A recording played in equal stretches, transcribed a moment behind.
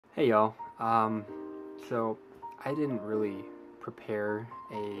Hey y'all, so I didn't really prepare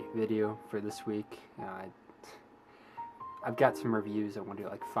a video for this week. I've got some reviews. I want to do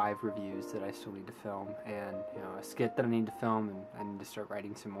like 5 reviews that I still need to film, and a skit that I need to film, and I need to start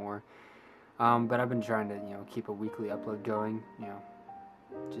writing some more. But I've been trying to keep a weekly upload going,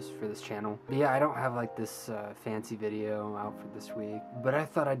 just for this channel. But yeah, I don't have like this fancy video out for this week, but I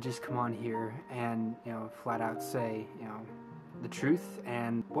thought I'd just come on here and flat out say the truth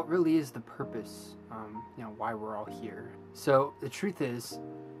and what really is the purpose, why we're all here. So the truth is,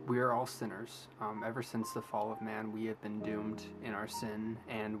 we are all sinners. Ever since the fall of man, we have been doomed in our sin,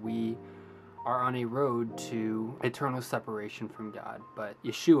 and we are on a road to eternal separation from God. But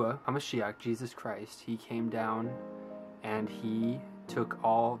Yeshua, HaMashiach, Jesus Christ, he came down and he took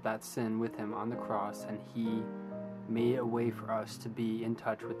all that sin with him on the cross, and he made a way for us to be in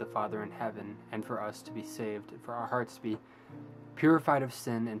touch with the Father in heaven, and for us to be saved, for our hearts to be purified of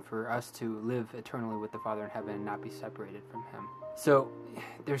sin, and for us to live eternally with the Father in heaven and not be separated from him. So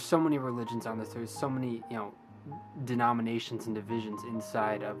there's so many religions on this. There's so many denominations and divisions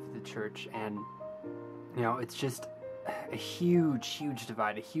inside of the church, and it's just a huge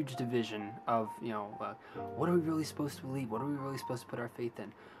divide, a huge division of what are we really supposed to believe? What are we really supposed to put our faith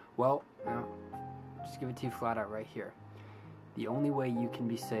in? Well, just give it to you flat out right here. The only way you can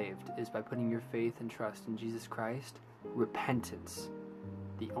be saved is by putting your faith and trust in Jesus Christ. Repentance.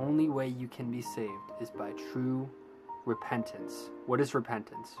 The only way you can be saved is by true repentance. What is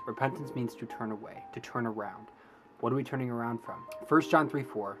repentance? Repentance means to turn away, to turn around. What are we turning around from? 1 John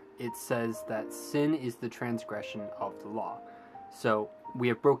 3:4, it says that sin is the transgression of the law. So we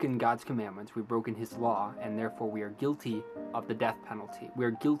have broken God's commandments, we've broken his law, and therefore we are guilty of the death penalty. We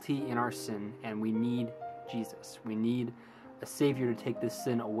are guilty in our sin, and we need Jesus. We need a Savior to take this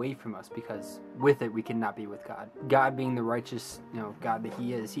sin away from us, because with it we cannot be with God. God being the righteous God that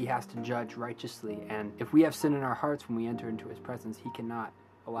he is, he has to judge righteously, and if we have sin in our hearts when we enter into his presence, he cannot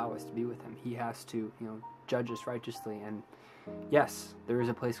allow us to be with him. He has to judge us righteously. And yes, there is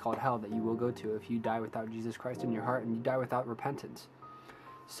a place called hell that you will go to if you die without Jesus Christ in your heart, and you die without repentance.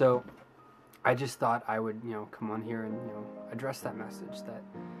 So I just thought I would come on here and address that message, that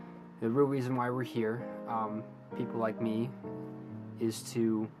the real reason why we're here, people like me, is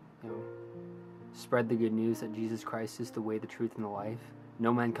to spread the good news that Jesus Christ is the way, the truth, and the life.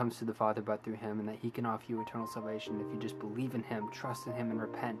 No man comes to the Father but through him, and that he can offer you eternal salvation if you just believe in him, trust in him, and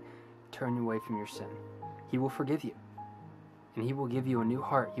repent, turn away from your sin. He will forgive you, and he will give you a new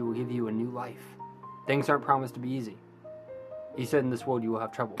heart. He will give you a new life. Things aren't promised to be easy. He said, in this world you will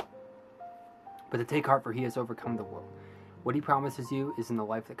have trouble, but to take heart, for he has overcome the world. What he promises you is in the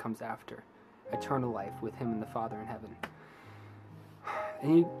life that comes after, eternal life with him and the Father in heaven.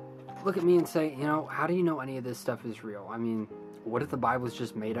 And you look at me and say, how do you know any of this stuff is real? I mean, what if the Bible's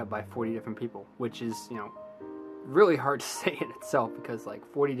just made up by 40 different people? Which is, really hard to say in itself, because like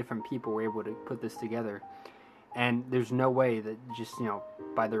 40 different people were able to put this together. And there's no way that just,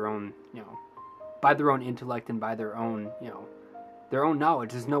 by their own intellect and by their own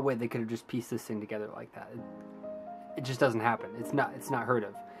knowledge, there's no way they could have just pieced this thing together like that. It just doesn't happen. It's not heard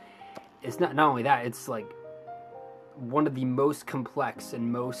of. It's not only that, it's like one of the most complex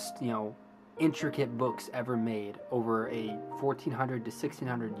and most, intricate books ever made over a 1400 to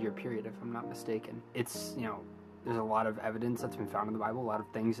 1600 year period, if I'm not mistaken. It's, there's a lot of evidence that's been found in the Bible, a lot of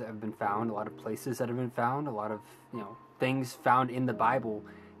things that have been found, a lot of places that have been found, a lot of, things found in the Bible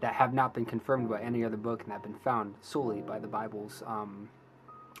that have not been confirmed by any other book, and have been found solely by the Bible's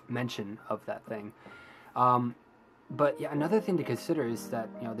mention of that thing. But yeah, another thing to consider is that,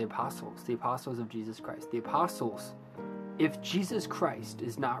 the apostles of Jesus Christ, the apostles, if Jesus Christ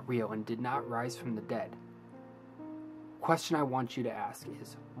is not real and did not rise from the dead, question I want you to ask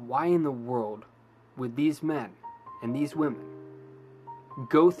is, why in the world would these men and these women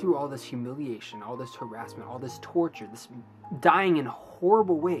go through all this humiliation, all this harassment, all this torture, this dying in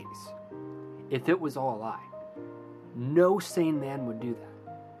horrible ways, if it was all a lie? No sane man would do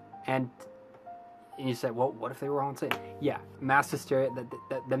that. And you say, well, what if they were all insane? Yeah, mass hysteria,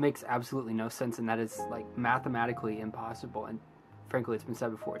 that makes absolutely no sense, and that is like mathematically impossible. And frankly, it's been said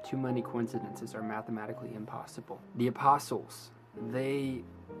before, too many coincidences are mathematically impossible. The apostles, they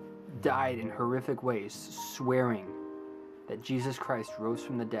died in horrific ways, swearing that Jesus Christ rose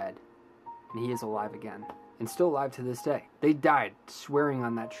from the dead, and he is alive again, and still alive to this day. They died swearing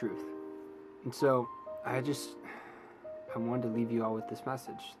on that truth. And so I wanted to leave you all with this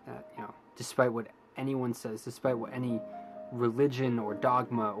message that, despite what anyone says, despite what any religion or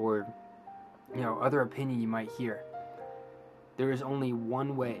dogma or other opinion you might hear, there is only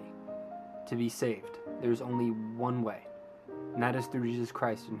one way to be saved. There's only one way, And that is through Jesus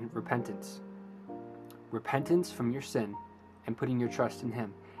Christ and repentance. Repentance from your sin and putting your trust in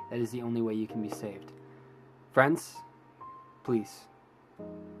Him. That is the only way you can be saved. Friends, please,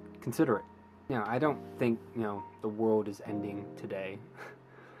 consider it. I don't think, the world is ending today.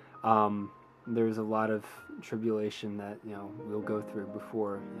 There's a lot of tribulation that, we'll go through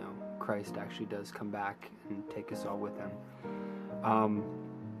before, Christ actually does come back and take us all with Him.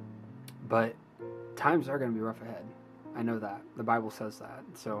 But times are going to be rough ahead. I know that. The Bible says that.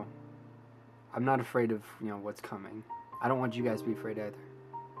 So I'm not afraid of, what's coming. I don't want you guys to be afraid either,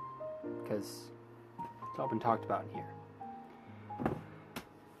 because it's all been talked about in here.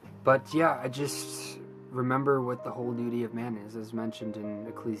 But yeah, I just remember what the whole duty of man is, as mentioned in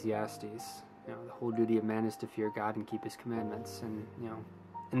Ecclesiastes. The whole duty of man is to fear God and keep His commandments. And,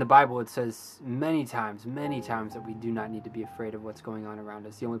 in the Bible it says many times that we do not need to be afraid of what's going on around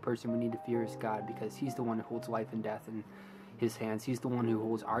us. The only person we need to fear is God, because He's the one who holds life and death in His hands. He's the one who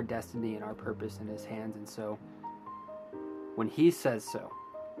holds our destiny and our purpose in His hands. And so when He says so,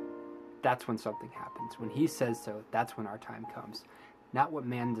 that's when something happens. When He says so, that's when our time comes. Not what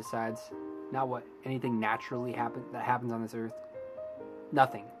man decides, not what anything naturally happens on this earth.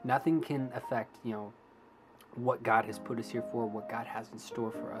 Nothing can affect, what God has put us here for, what God has in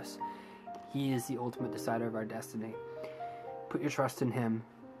store for us. He is the ultimate decider of our destiny. Put your trust in Him.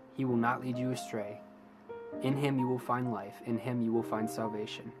 He will not lead you astray. In Him you will find life. In Him you will find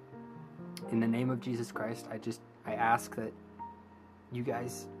salvation. In the name of Jesus Christ, I ask that you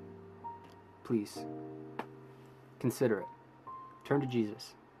guys, please, consider it. Turn to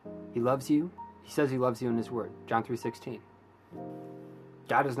Jesus. He loves you. He says He loves you in His Word. John 3:16.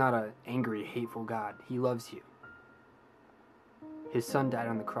 God is not an angry, hateful God. He loves you. His Son died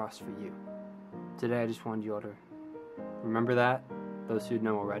on the cross for you. Today I just wanted you all to remember that, those who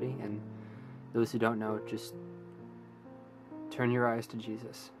know already, and those who don't know, just turn your eyes to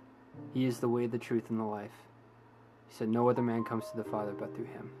Jesus. He is the way, the truth, and the life. He said no other man comes to the Father but through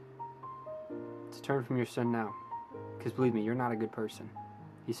Him. So turn from your sin now, because believe me, you're not a good person.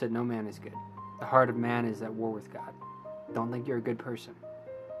 He said no man is good. The heart of man is at war with God. Don't think you're a good person.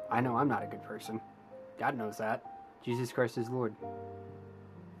 I know I'm not a good person. God knows that. Jesus Christ is Lord.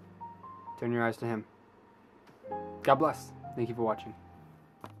 Turn your eyes to Him. God bless. Thank you for watching.